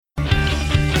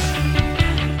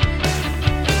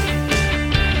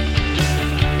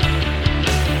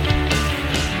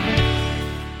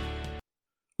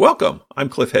Welcome. I'm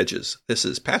Cliff Hedges. This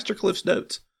is Pastor Cliff's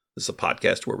Notes. This is a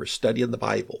podcast where we're studying the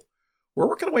Bible. We're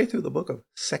working our way through the book of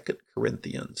 2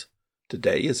 Corinthians.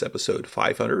 Today is episode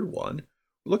 501.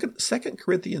 We look at 2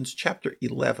 Corinthians chapter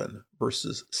 11,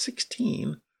 verses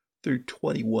 16 through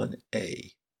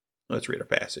 21a. Let's read our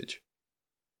passage.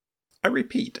 I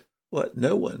repeat, let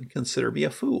no one consider me a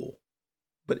fool.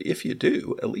 But if you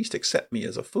do, at least accept me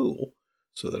as a fool,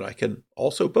 so that I can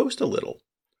also boast a little.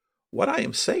 What I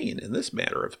am saying in this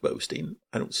matter of boasting,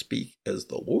 I don't speak as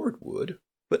the Lord would,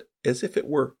 but as if it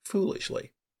were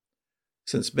foolishly.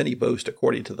 Since many boast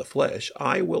according to the flesh,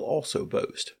 I will also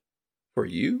boast. For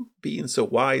you, being so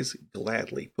wise,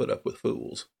 gladly put up with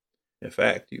fools. In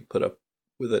fact, you put up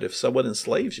with it if someone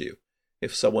enslaves you,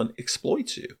 if someone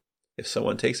exploits you, if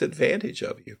someone takes advantage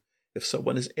of you, if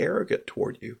someone is arrogant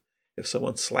toward you, if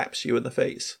someone slaps you in the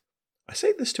face. I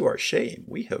say this to our shame.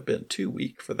 We have been too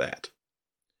weak for that.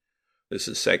 This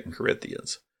is 2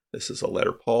 Corinthians. This is a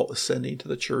letter Paul is sending to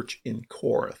the church in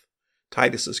Corinth.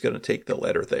 Titus is going to take the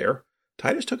letter there.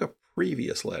 Titus took a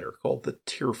previous letter called the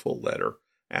Tearful Letter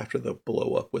after the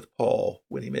blow-up with Paul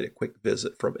when he made a quick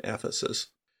visit from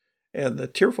Ephesus. And the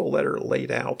Tearful Letter laid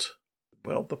out,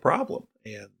 the problem.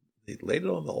 And he laid it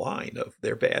on the line of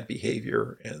their bad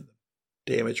behavior and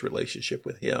damaged relationship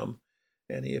with him.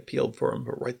 And he appealed for him,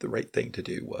 but the right thing to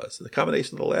do was. The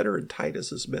combination of the letter and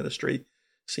Titus's ministry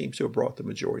seems to have brought the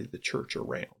majority of the church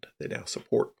around. They now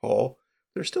support Paul.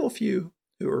 There's still a few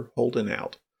who are holding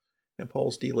out. And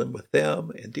Paul's dealing with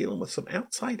them and dealing with some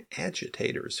outside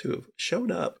agitators who have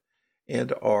shown up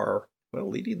and are,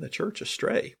 leading the church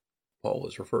astray. Paul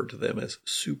has referred to them as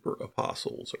super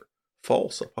apostles or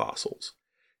false apostles.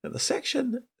 And the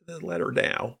section, the letter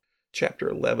now, chapter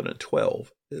 11 and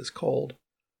 12, is called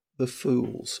the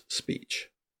Fool's Speech.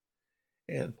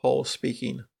 And Paul is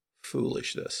speaking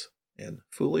foolishness. And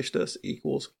foolishness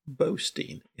equals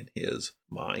boasting in his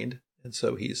mind. And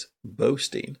so he's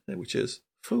boasting, which is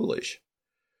foolish.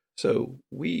 So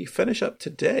we finish up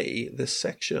today this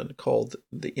section called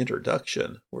the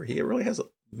introduction, where he really hasn't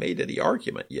made any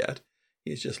argument yet.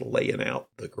 He's just laying out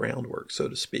the groundwork, so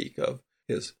to speak, of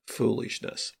his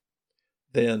foolishness.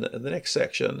 Then the next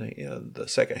section, in the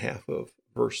second half of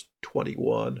verse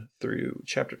 21 through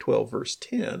chapter 12, verse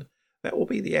 10, that will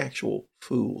be the actual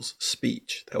fool's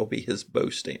speech. That will be his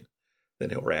boasting.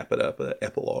 Then he'll wrap it up in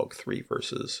epilogue 3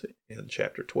 verses in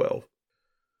chapter 12.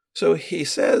 So he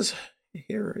says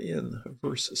here in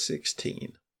verse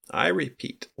 16, I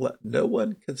repeat, let no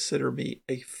one consider me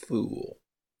a fool.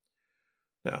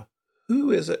 Now,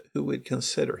 who is it who would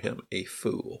consider him a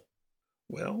fool?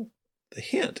 Well, the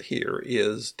hint here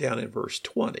is down in verse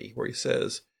 20, where he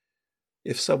says,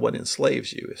 if someone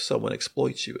enslaves you, if someone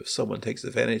exploits you, if someone takes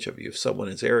advantage of you, if someone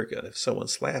is arrogant, if someone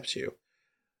slaps you,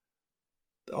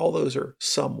 all those are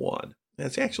someone. And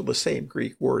it's actually the same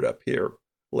Greek word up here,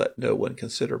 let no one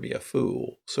consider me a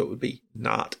fool. So it would be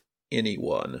not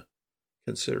anyone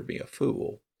consider me a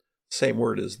fool. Same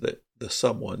word as the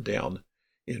someone down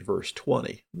in verse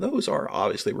 20. Those are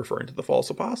obviously referring to the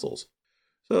false apostles.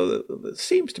 So it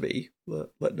seems to be,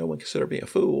 let no one consider me a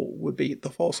fool, would be the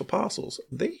false apostles.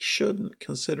 They shouldn't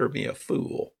consider me a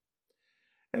fool.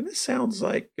 And this sounds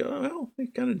like, they're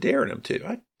kind of daring them to.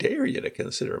 I dare you to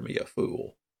consider me a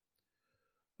fool.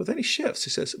 But then he shifts. He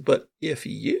says, but if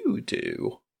you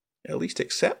do, at least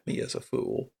accept me as a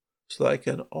fool, so that I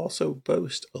can also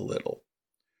boast a little.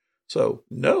 So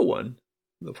no one,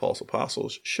 the false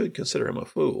apostles, should consider him a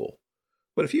fool.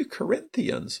 But if you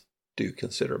Corinthians do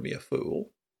consider me a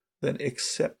fool, then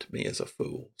accept me as a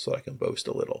fool so I can boast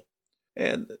a little.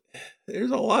 And there's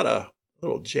a lot of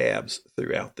little jabs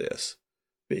throughout this,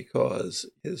 because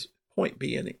his point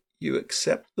being, you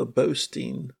accept the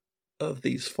boasting of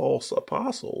these false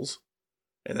apostles,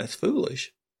 and that's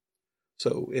foolish.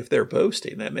 So if they're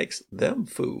boasting, that makes them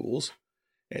fools,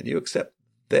 and you accept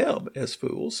them as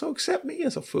fools, so accept me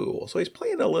as a fool. So he's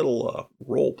playing a little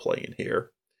role playing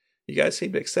here. You guys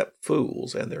seem to accept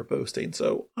fools and their boasting,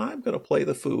 so I'm going to play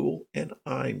the fool and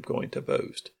I'm going to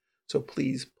boast. So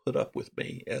please put up with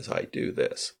me as I do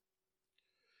this.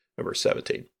 Verse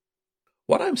 17.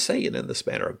 What I'm saying in this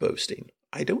manner of boasting,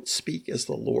 I don't speak as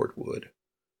the Lord would,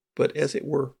 but as it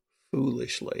were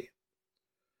foolishly.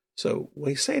 So what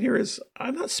he's saying here is,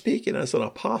 I'm not speaking as an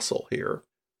apostle here.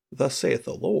 Thus saith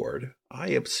the Lord, I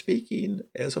am speaking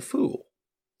as a fool,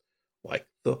 like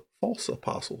the false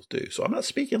apostles do. So I'm not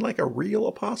speaking like a real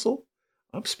apostle.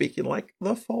 I'm speaking like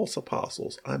the false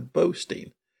apostles. I'm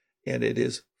boasting, and it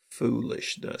is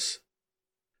foolishness.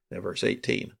 Now verse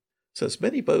 18 says,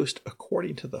 many boast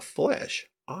according to the flesh.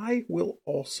 I will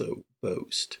also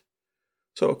boast.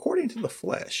 So according to the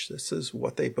flesh, this is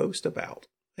what they boast about.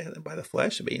 and by the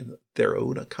flesh, I mean their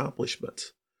own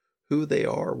accomplishments, who they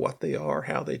are, what they are,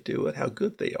 how they do it, how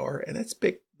good they are. And that's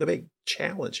big. The big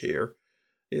challenge here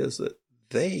is that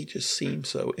they just seem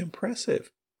so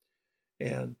impressive.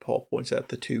 And Paul points out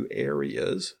the two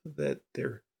areas that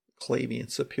they're claiming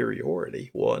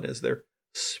superiority. One is their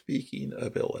speaking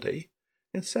ability,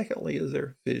 and secondly is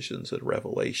their visions and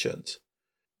revelations.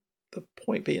 The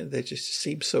point being, they just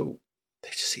seem so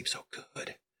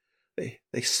good.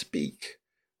 They speak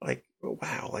like,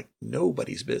 wow, like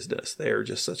nobody's business. They're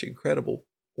just such incredible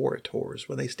orators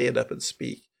when they stand up and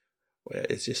speak.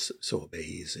 It's just so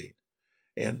amazing.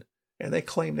 And they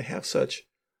claim to have such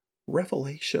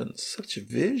revelations, such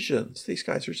visions. These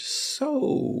guys are just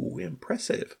so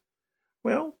impressive.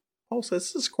 Well, Paul says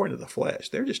this is according to the flesh.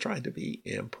 They're just trying to be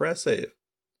impressive.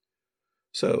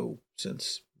 So,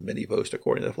 since many boast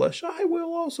according to the flesh, I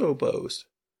will also boast.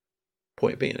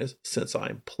 Point being is, since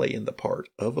I'm playing the part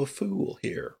of a fool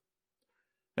here.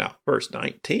 Now, verse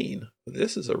 19,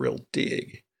 this is a real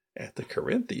dig at the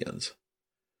Corinthians.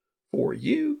 For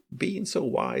you, being so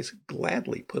wise,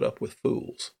 gladly put up with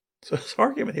fools. So his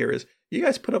argument here is, you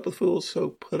guys put up with fools, so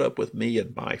put up with me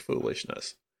and my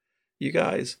foolishness. You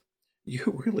guys,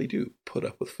 you really do put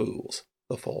up with fools,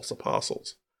 the false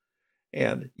apostles.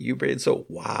 And you being so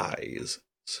wise.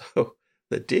 So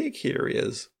the dig here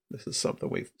is, this is something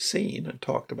we've seen and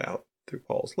talked about through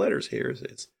Paul's letters here,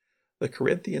 is the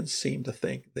Corinthians seem to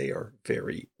think they are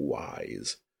very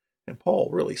wise. And Paul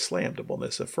really slammed them on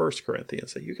this in 1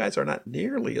 Corinthians, that you guys are not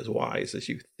nearly as wise as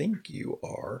you think you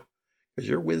are, because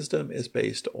your wisdom is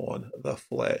based on the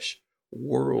flesh,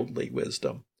 worldly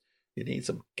wisdom. You need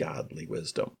some godly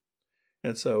wisdom.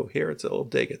 And so here it's a little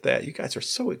dig at that. You guys are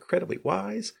so incredibly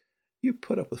wise, you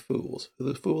put up with fools. Who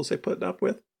are the fools they put up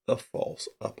with? The false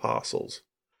apostles.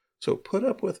 So put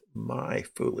up with my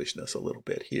foolishness a little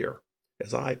bit here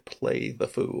as I play the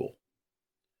fool.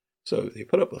 So they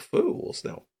put up with fools.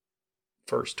 Now,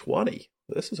 verse 20,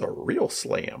 this is a real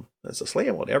slam. It's a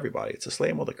slam on everybody. It's a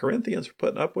slam on the Corinthians for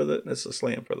putting up with it, and it's a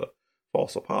slam for the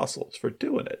false apostles for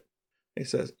doing it. He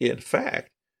says, in fact,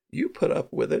 you put up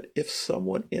with it if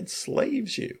someone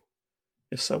enslaves you,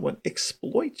 if someone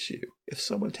exploits you, if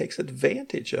someone takes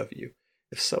advantage of you,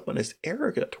 if someone is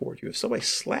arrogant toward you, if somebody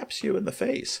slaps you in the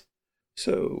face.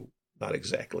 So, not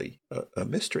exactly a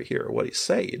mystery here what he's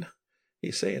saying.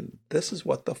 He's saying this is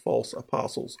what the false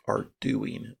apostles are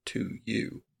doing to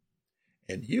you.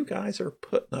 And you guys are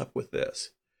putting up with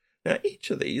this. Now, each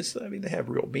of these, I mean, they have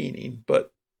real meaning,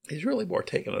 but he's really more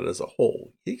taking it as a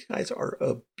whole. These guys are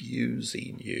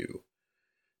abusing you.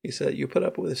 He said you put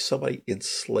up with if somebody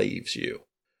enslaves you.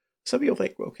 Some people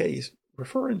think, okay, he's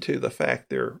referring to the fact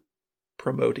they're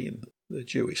promoting the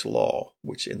Jewish law,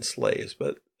 which enslaves,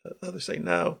 but others say,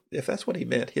 no, if that's what he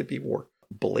meant, he'd be more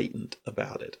blatant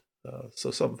about it.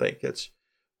 So some think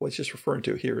what it's just referring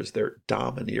to here is their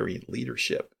domineering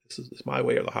leadership. This is my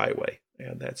way or the highway,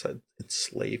 and that's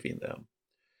enslaving them.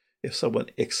 If someone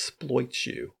exploits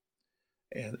you,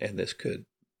 and this could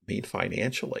mean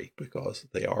financially, because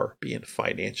they are being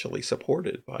financially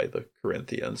supported by the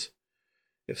Corinthians.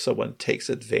 If someone takes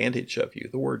advantage of you,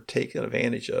 the word taken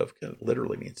advantage of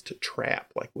literally means to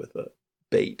trap, like with a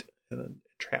bait and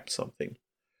trap something.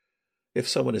 If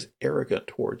someone is arrogant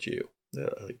towards you,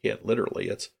 again, literally,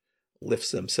 it's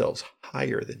lifts themselves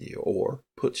higher than you or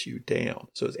puts you down.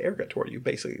 So it's arrogant toward you,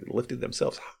 basically lifting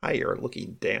themselves higher,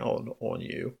 looking down on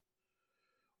you.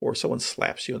 Or someone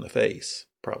slaps you in the face,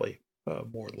 probably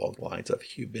more along the lines of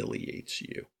humiliates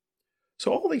you.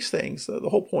 So all these things, the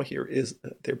whole point here is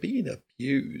they're being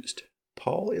abused.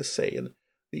 Paul is saying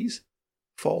these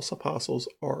false apostles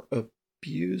are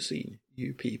abusing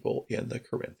you people in the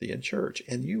Corinthian church,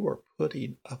 and you are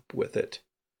putting up with it.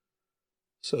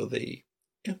 So the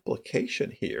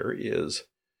implication here is,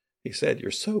 he said, you're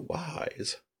so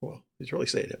wise. Well, he's really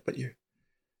saying it, but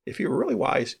if you were really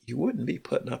wise, you wouldn't be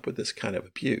putting up with this kind of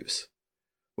abuse,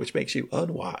 which makes you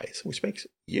unwise, which makes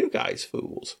you guys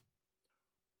fools.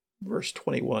 Verse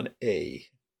 21a,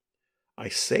 I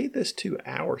say this to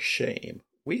our shame.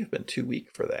 We have been too weak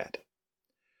for that.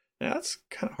 Now, that's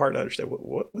kind of hard to understand.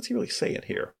 What's he really saying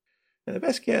here? And the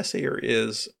best guess here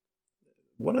is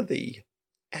one of the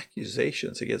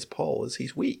accusations against Paul is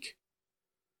he's weak.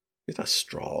 He's not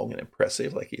strong and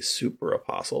impressive like he's super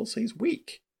apostles. He's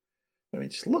weak. I mean,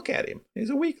 just look at him. He's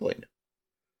a weakling.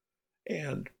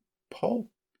 And Paul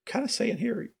kind of saying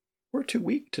here, we're too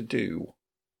weak to do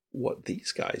what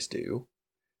these guys do.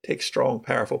 Take strong,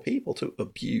 powerful people to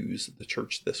abuse the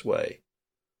church this way.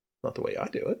 Not the way I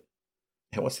do it.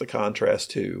 And what's the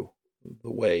contrast to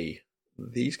the way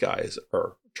these guys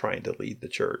are trying to lead the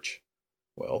church?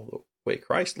 Well, the way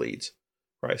Christ leads.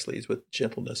 Christ leads with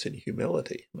gentleness and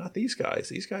humility. Not these guys.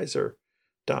 These guys are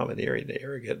domineering and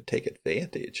arrogant and take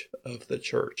advantage of the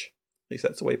church. At least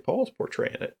that's the way Paul's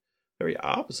portraying it. Very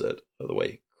opposite of the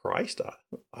way Christ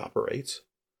operates.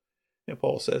 And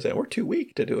Paul says, and we're too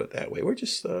weak to do it that way. We're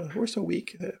so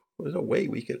weak that there's no way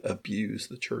we could abuse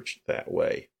the church that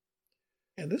way.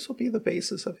 And this will be the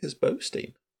basis of his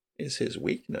boasting, is his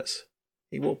weakness.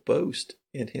 He will boast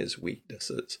in his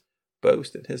weaknesses,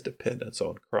 boast in his dependence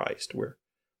on Christ, where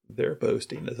their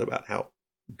boasting is about how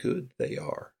good they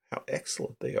are, how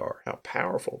excellent they are, how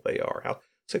powerful they are, how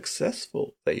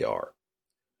successful they are.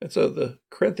 And so the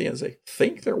Corinthians, they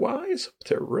think they're wise, but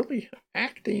they're really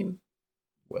acting,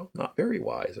 well, not very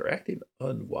wise. They're acting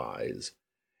unwise,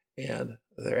 and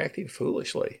they're acting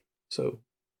foolishly. So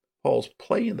Paul's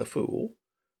playing the fool,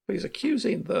 but he's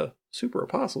accusing the super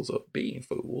apostles of being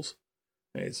fools.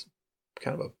 And it's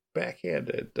kind of a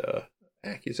backhanded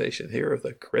accusation here of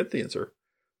the Corinthians are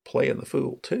playing the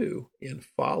fool too in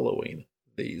following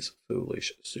these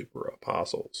foolish super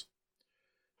apostles.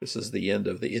 This is the end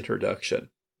of the introduction.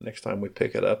 Next time we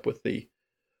pick it up with the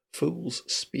fool's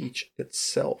speech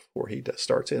itself, where he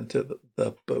starts into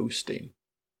the boasting.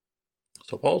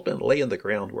 So Paul's been laying the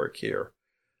groundwork here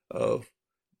of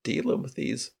dealing with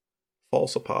these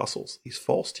false apostles, these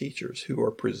false teachers who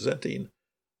are presenting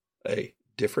a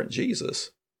different Jesus,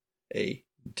 a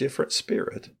different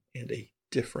spirit, and a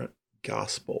different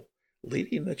gospel,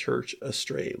 leading the church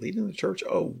astray, leading the church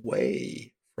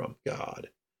away from God.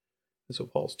 And so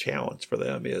Paul's challenge for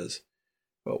them is,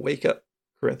 well, wake up,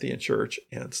 Corinthian church,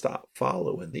 and stop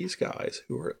following these guys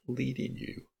who are leading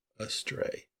you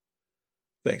astray.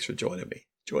 Thanks for joining me.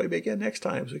 Join me again next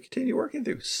time as we continue working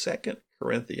through 2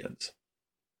 Corinthians.